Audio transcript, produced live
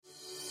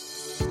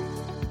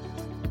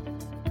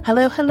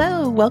Hello,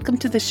 hello. Welcome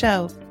to the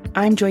show.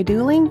 I'm Joy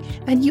Duling,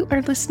 and you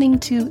are listening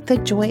to the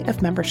Joy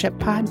of Membership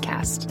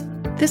podcast.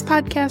 This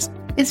podcast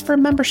is for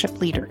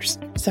membership leaders.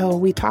 So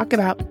we talk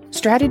about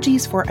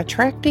strategies for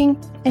attracting,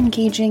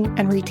 engaging,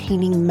 and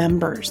retaining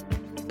members.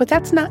 But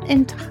that's not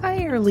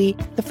entirely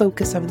the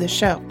focus of the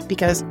show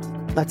because,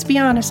 let's be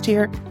honest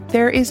here,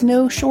 there is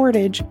no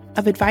shortage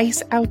of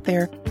advice out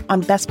there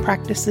on best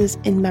practices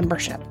in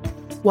membership.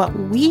 What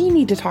we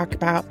need to talk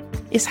about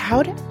is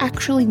how to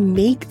actually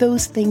make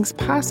those things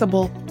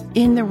possible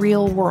in the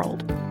real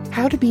world.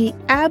 How to be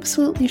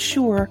absolutely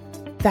sure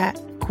that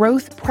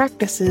growth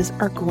practices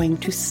are going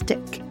to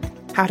stick.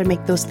 How to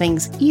make those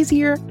things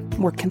easier,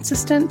 more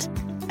consistent,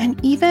 and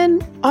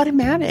even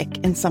automatic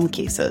in some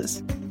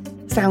cases.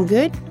 Sound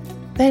good?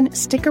 Then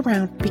stick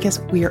around because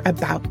we're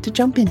about to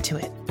jump into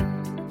it.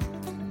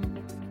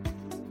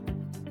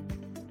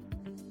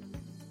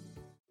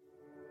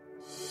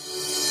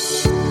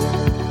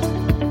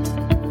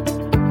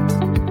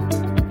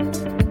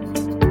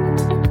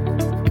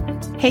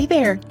 Hey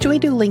there, Joy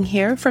Duling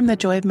here from the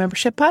Joy of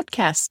Membership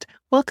podcast.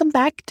 Welcome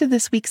back to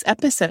this week's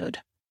episode.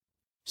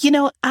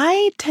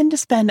 I tend to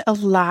spend a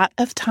lot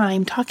of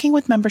time talking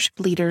with membership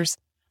leaders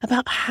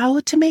about how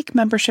to make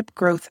membership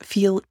growth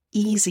feel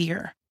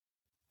easier.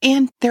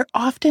 And they're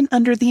often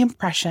under the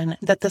impression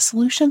that the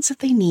solutions that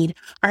they need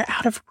are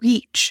out of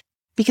reach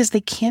because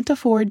they can't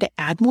afford to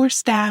add more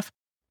staff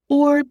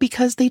or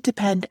because they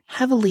depend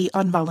heavily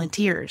on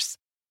volunteers.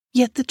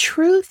 Yet the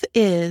truth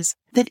is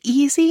that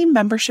easy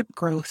membership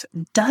growth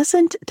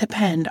doesn't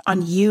depend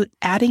on you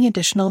adding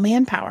additional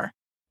manpower.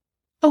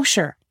 Oh,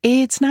 sure,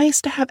 it's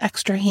nice to have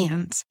extra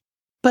hands,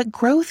 but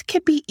growth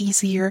can be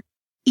easier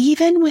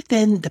even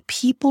within the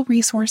people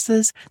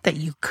resources that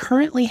you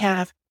currently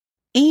have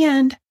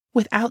and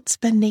without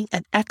spending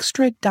an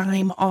extra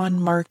dime on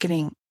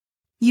marketing.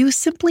 You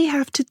simply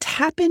have to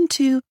tap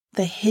into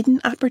the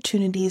hidden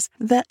opportunities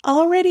that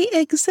already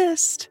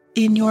exist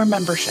in your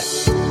membership.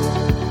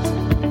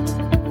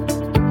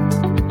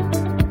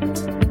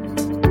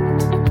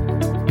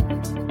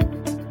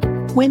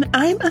 When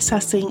I'm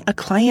assessing a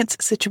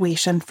client's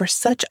situation for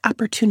such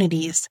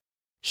opportunities,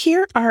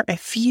 here are a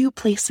few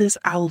places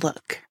I'll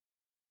look.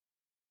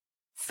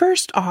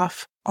 First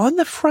off, on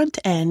the front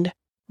end,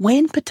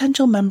 when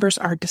potential members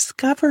are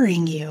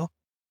discovering you,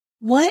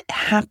 what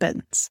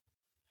happens?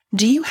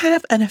 Do you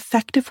have an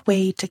effective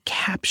way to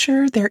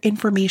capture their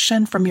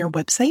information from your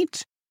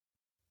website?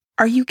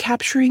 Are you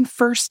capturing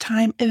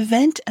first-time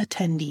event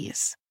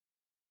attendees?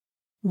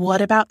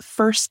 What about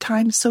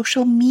first-time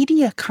social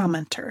media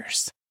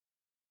commenters?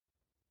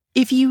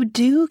 If you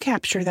do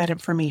capture that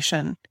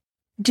information,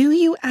 do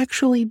you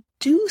actually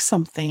do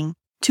something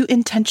to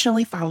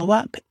intentionally follow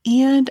up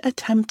and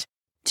attempt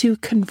to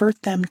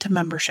convert them to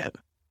membership?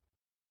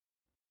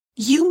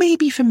 You may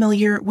be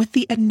familiar with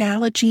the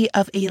analogy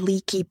of a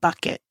leaky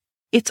bucket.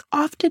 It's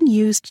often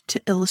used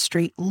to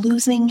illustrate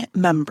losing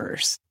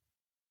members.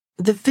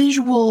 The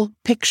visual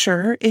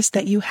picture is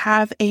that you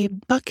have a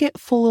bucket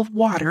full of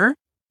water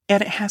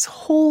and it has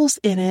holes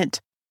in it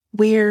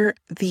where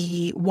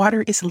the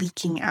water is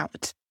leaking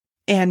out.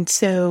 And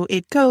so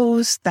it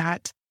goes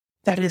that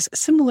is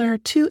similar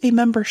to a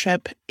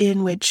membership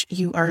in which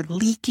you are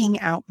leaking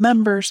out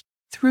members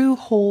through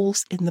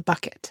holes in the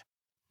bucket.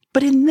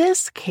 But in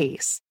this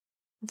case,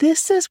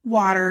 this is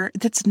water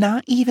that's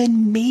not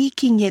even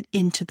making it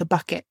into the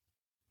bucket.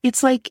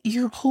 It's like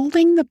you're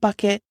holding the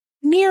bucket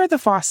near the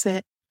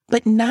faucet,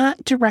 but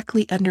not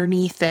directly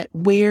underneath it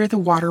where the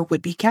water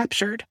would be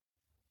captured.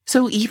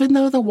 So even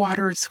though the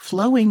water is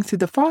flowing through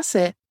the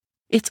faucet,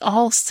 it's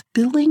all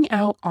spilling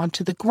out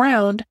onto the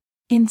ground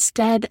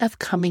instead of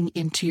coming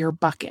into your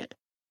bucket.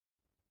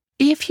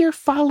 If your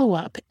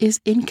follow-up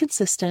is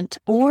inconsistent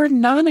or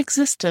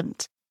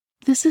non-existent,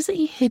 this is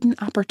a hidden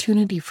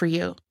opportunity for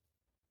you.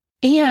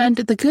 And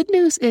the good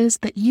news is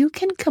that you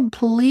can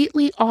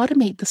completely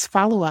automate this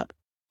follow-up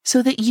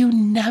so that you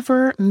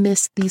never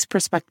miss these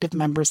prospective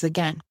members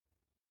again.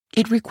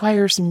 It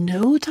requires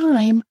no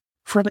time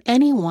from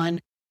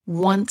anyone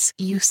once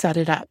you set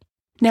it up.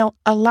 Now,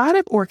 a lot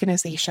of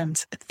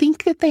organizations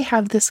think that they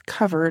have this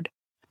covered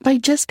by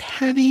just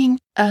having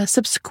a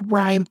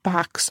subscribe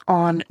box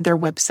on their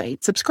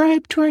website.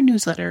 Subscribe to our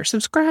newsletter,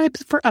 subscribe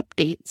for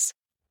updates.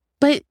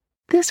 But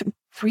this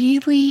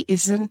really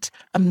isn't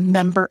a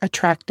member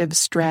attractive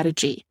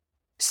strategy.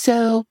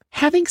 So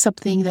having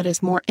something that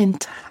is more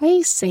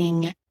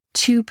enticing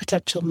to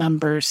potential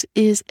members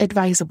is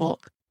advisable.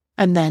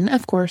 And then,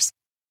 of course,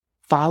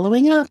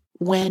 following up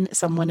when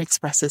someone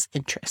expresses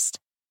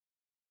interest.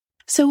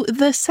 So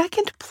the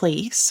second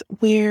place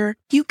where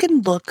you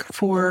can look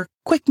for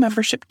quick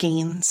membership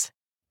gains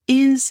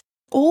is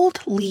old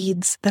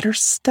leads that are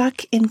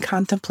stuck in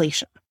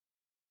contemplation.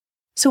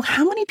 So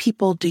how many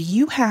people do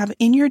you have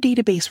in your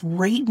database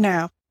right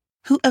now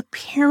who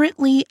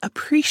apparently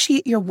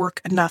appreciate your work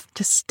enough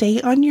to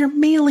stay on your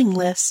mailing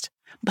list,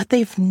 but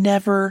they've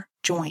never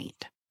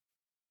joined?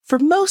 For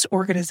most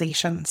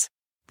organizations,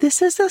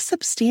 this is a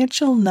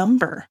substantial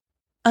number,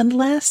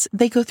 unless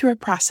they go through a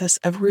process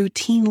of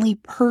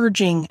routinely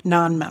purging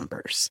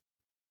non-members.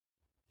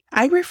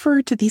 I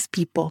refer to these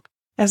people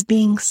as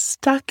being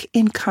stuck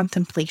in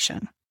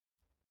contemplation.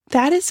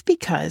 That is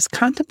because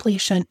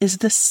contemplation is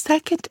the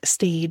second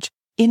stage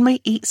in my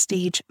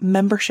 8-stage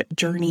membership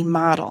journey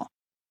model.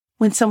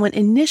 When someone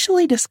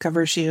initially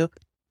discovers you,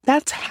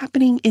 that's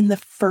happening in the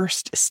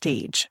first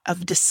stage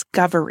of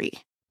discovery.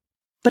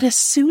 But as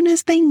soon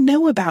as they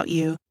know about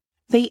you,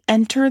 they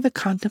enter the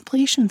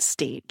contemplation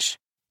stage.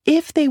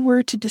 If they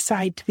were to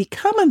decide to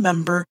become a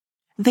member,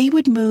 they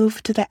would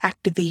move to the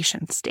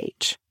activation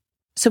stage.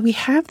 So we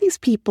have these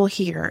people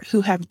here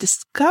who have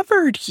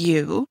discovered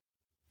you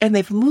and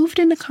they've moved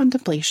into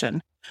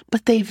contemplation,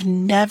 but they've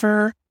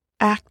never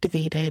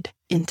activated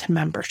into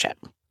membership.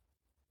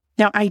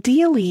 Now,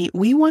 ideally,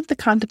 we want the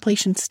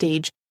contemplation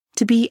stage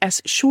to be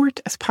as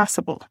short as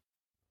possible.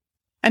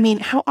 I mean,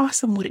 how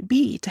awesome would it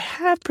be to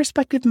have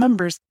prospective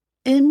members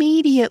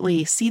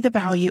immediately see the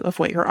value of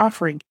what you're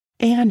offering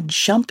and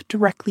jump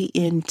directly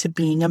into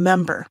being a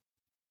member?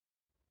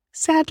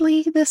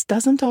 Sadly, this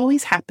doesn't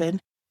always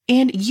happen,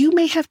 and you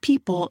may have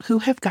people who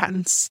have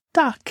gotten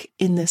stuck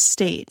in this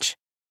stage.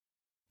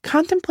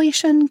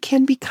 Contemplation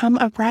can become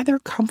a rather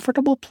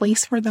comfortable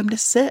place for them to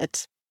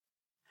sit.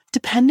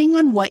 Depending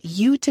on what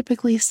you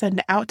typically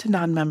send out to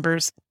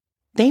non-members,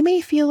 they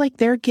may feel like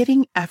they're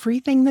getting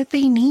everything that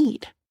they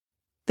need.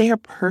 They are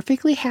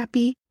perfectly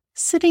happy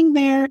sitting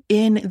there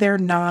in their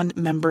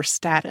non-member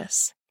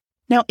status.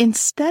 Now,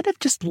 instead of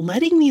just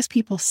letting these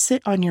people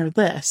sit on your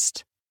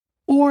list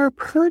or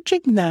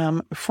purging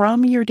them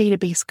from your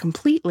database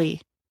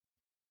completely,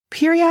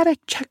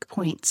 periodic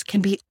checkpoints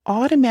can be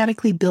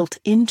automatically built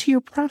into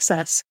your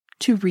process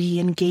to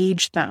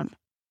re-engage them.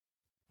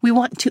 We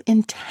want to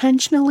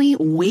intentionally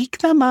wake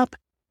them up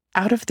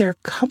out of their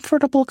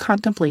comfortable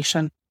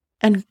contemplation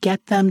and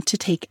get them to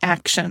take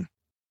action.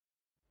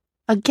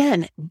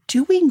 Again,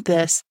 doing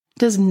this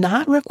does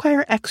not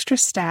require extra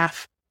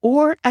staff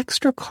or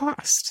extra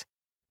cost.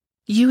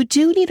 You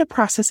do need a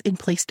process in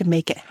place to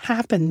make it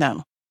happen,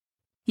 though.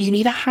 You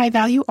need a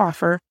high-value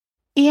offer,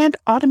 and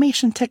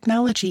automation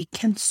technology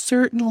can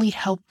certainly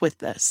help with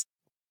this.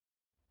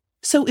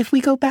 So if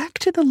we go back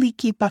to the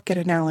leaky bucket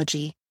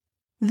analogy,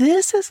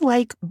 this is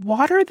like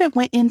water that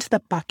went into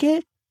the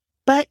bucket,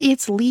 but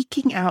it's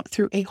leaking out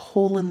through a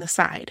hole in the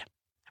side.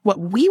 What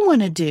we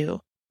want to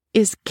do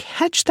is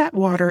catch that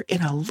water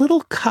in a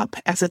little cup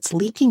as it's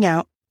leaking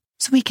out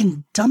so we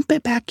can dump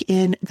it back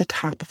in the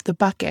top of the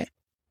bucket.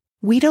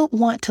 We don't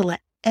want to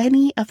let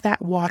any of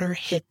that water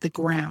hit the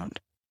ground.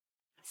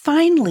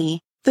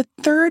 Finally, the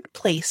third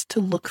place to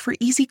look for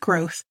easy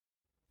growth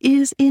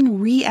is in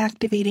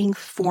reactivating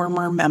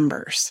former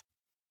members.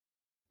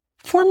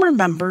 Former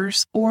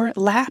members, or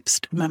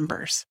lapsed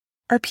members,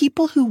 are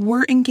people who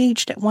were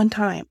engaged at one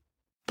time,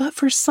 but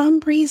for some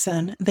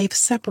reason they've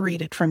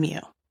separated from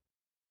you.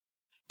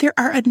 There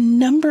are a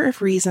number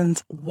of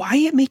reasons why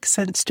it makes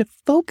sense to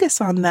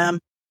focus on them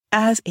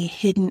as a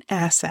hidden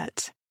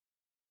asset.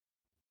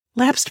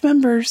 Lapsed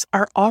members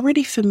are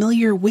already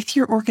familiar with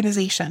your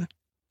organization.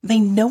 They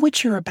know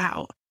what you're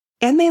about,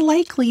 and they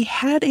likely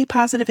had a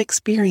positive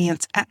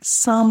experience at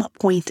some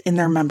point in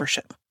their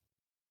membership.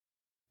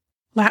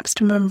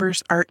 Lapsed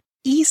members are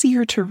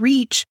easier to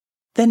reach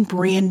than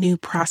brand new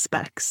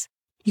prospects.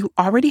 You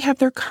already have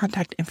their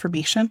contact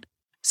information,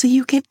 so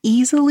you can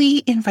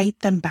easily invite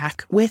them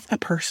back with a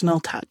personal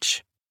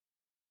touch.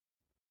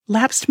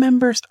 Lapsed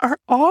members are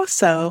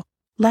also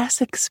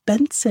less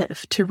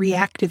expensive to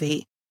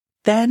reactivate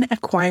than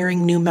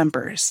acquiring new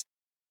members.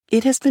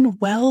 It has been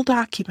well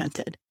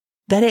documented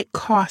that it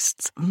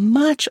costs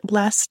much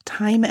less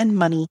time and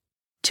money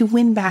to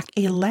win back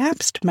a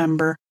lapsed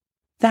member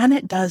than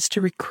it does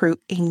to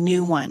recruit a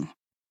new one.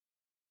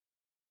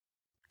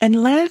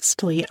 And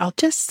lastly, I'll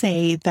just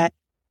say that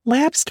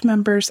lapsed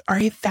members are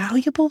a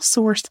valuable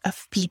source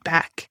of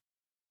feedback.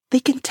 They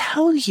can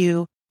tell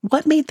you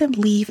what made them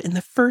leave in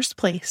the first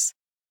place,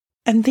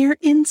 and their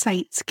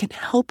insights can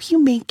help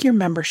you make your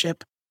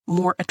membership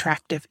more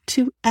attractive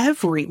to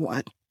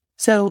everyone.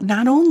 So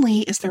not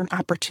only is there an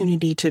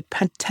opportunity to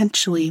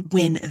potentially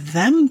win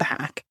them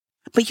back,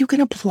 but you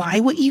can apply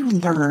what you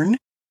learn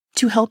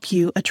to help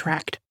you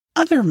attract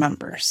other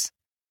members.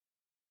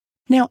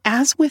 Now,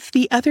 as with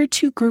the other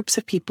two groups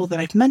of people that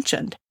I've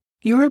mentioned,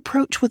 your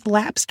approach with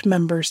lapsed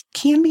members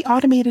can be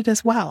automated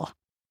as well.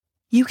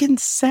 You can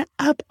set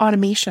up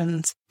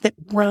automations that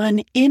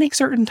run in a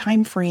certain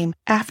time frame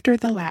after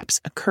the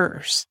lapse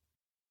occurs.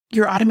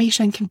 Your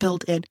automation can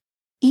build in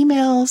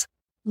emails,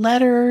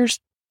 letters,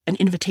 an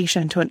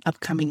invitation to an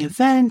upcoming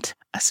event,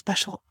 a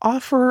special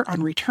offer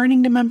on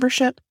returning to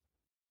membership.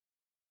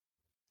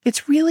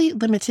 It's really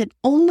limited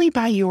only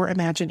by your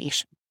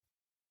imagination.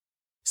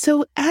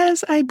 So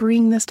as I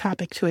bring this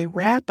topic to a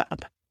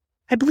wrap-up,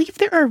 I believe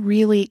there are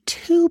really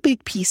two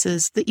big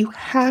pieces that you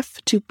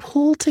have to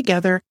pull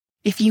together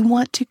if you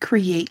want to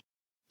create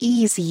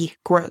easy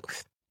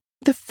growth.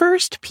 The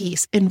first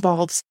piece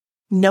involves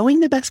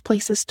knowing the best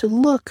places to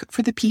look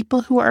for the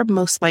people who are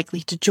most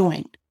likely to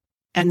join.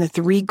 And the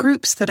three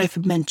groups that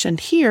I've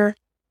mentioned here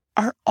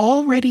are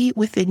already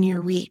within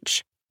your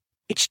reach.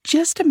 It's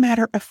just a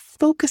matter of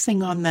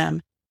focusing on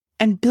them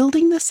and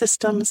building the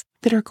systems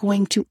that are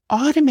going to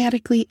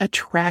automatically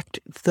attract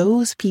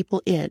those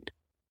people in.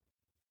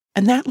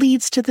 And that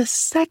leads to the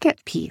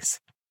second piece,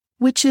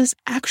 which is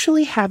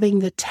actually having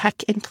the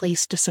tech in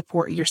place to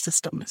support your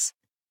systems.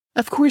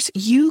 Of course,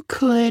 you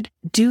could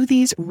do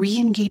these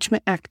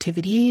re-engagement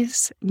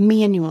activities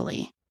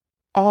manually,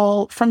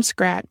 all from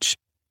scratch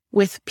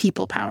with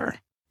people power.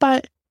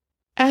 But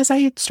as I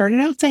had started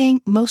out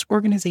saying, most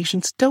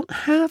organizations don't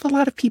have a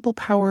lot of people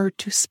power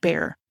to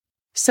spare.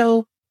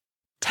 So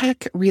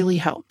tech really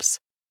helps.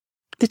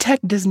 The tech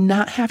does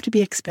not have to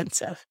be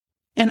expensive.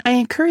 And I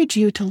encourage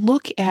you to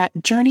look at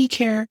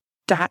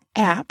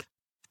journeycare.app.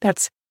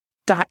 That's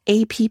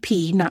 .app,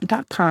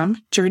 not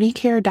 .com,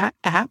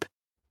 journeycare.app,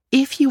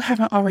 if you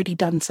haven't already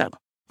done so.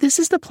 This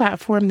is the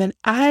platform that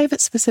I've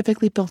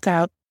specifically built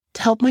out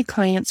to help my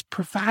clients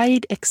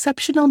provide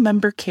exceptional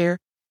member care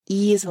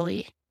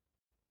easily.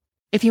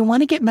 If you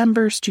want to get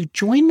members to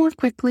join more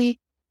quickly,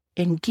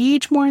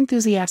 engage more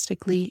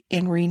enthusiastically,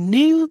 and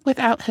renew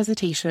without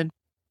hesitation,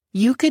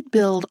 you could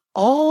build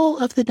all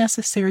of the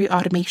necessary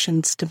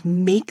automations to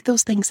make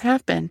those things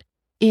happen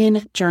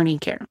in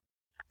JourneyCare.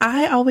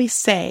 I always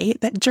say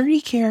that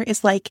JourneyCare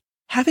is like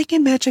having a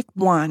magic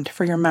wand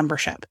for your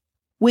membership,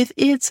 with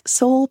its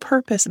sole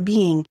purpose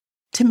being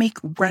to make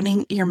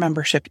running your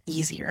membership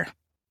easier.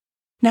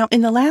 Now,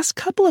 in the last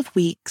couple of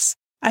weeks,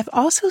 I've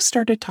also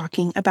started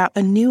talking about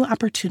a new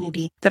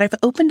opportunity that I've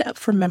opened up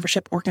for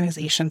membership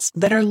organizations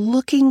that are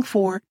looking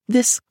for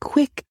this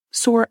quick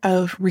sort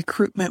of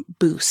recruitment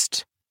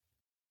boost.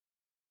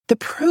 The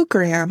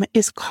program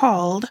is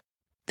called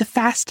The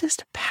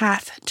Fastest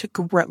Path to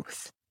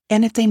Growth,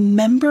 and it's a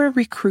member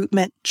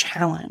recruitment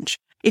challenge.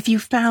 If you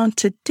found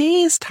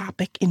today's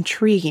topic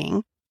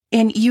intriguing,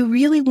 and you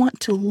really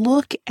want to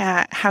look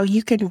at how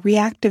you can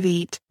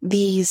reactivate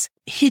these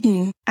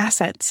hidden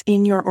assets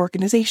in your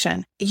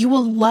organization, you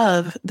will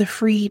love the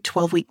free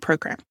 12-week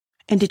program.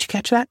 And did you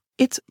catch that?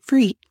 It's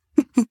free.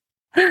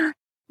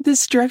 The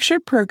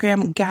structured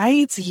program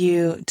guides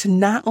you to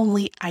not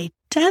only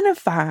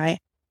identify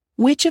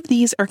which of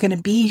these are going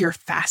to be your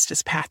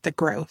fastest path to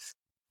growth,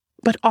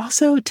 but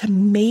also to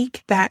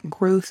make that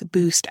growth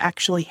boost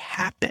actually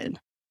happen.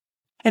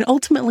 And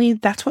ultimately,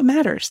 that's what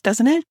matters,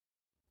 doesn't it?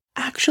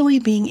 Actually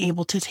being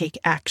able to take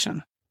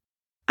action.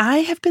 I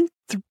have been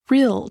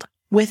thrilled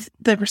with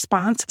the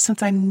response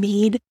since I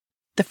made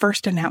the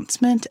first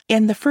announcement,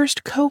 and the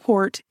first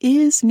cohort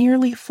is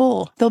nearly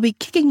full. They'll be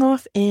kicking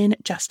off in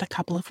just a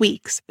couple of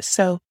weeks.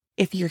 So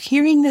if you're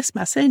hearing this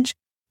message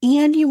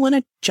and you want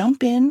to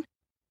jump in,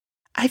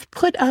 I've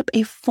put up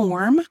a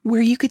form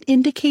where you could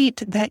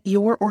indicate that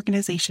your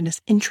organization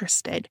is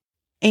interested.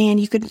 And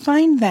you can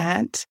find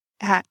that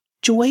at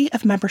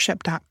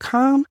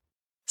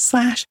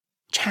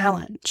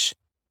joyofmembership.com/challenge.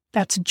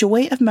 That's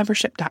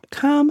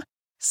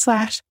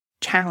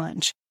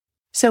joyofmembership.com/challenge.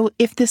 So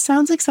if this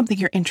sounds like something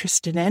you're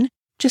interested in,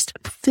 just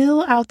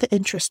fill out the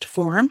interest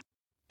form,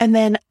 and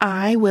then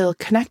I will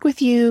connect with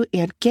you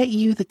and get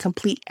you the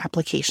complete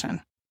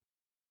application.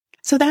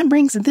 So that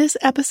brings this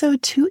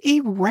episode to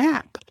a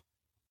wrap.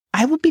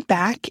 I will be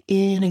back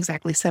in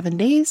exactly 7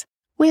 days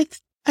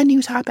with a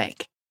new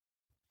topic.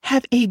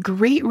 Have a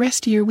great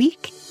rest of your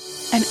week,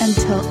 and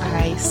until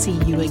I see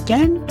you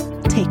again,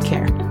 take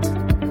care.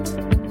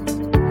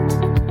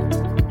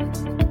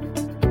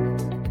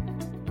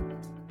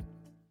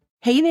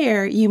 Hey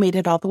there, you made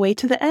it all the way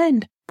to the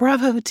end.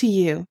 Bravo to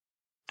you.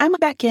 I'm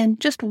back in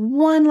just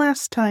one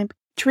last time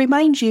to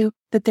remind you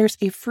that there's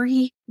a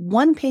free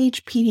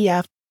one-page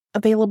PDF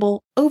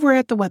available over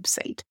at the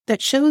website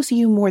that shows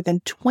you more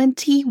than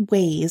 20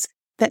 ways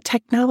that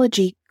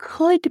technology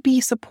could be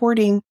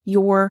supporting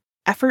your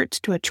efforts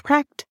to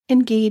attract,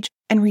 engage,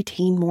 and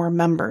retain more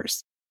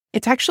members.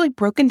 It's actually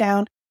broken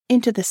down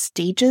into the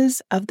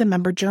stages of the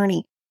member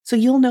journey, so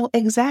you'll know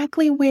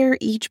exactly where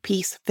each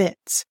piece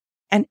fits.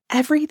 And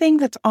everything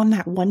that's on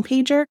that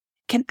one-pager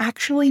can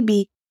actually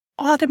be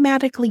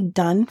automatically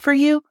done for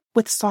you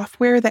with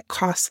software that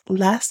costs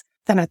less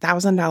than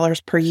 $1,000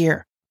 per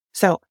year.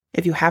 So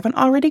if you haven't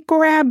already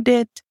grabbed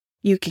it,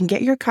 you can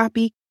get your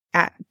copy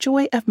at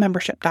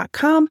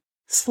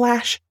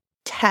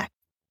joyofmembership.com/tech.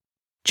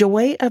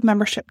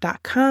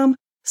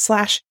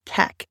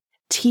 joyofmembership.com/tech.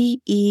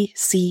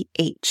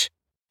 TECH.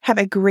 Have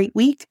a great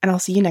week, and I'll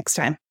see you next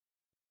time.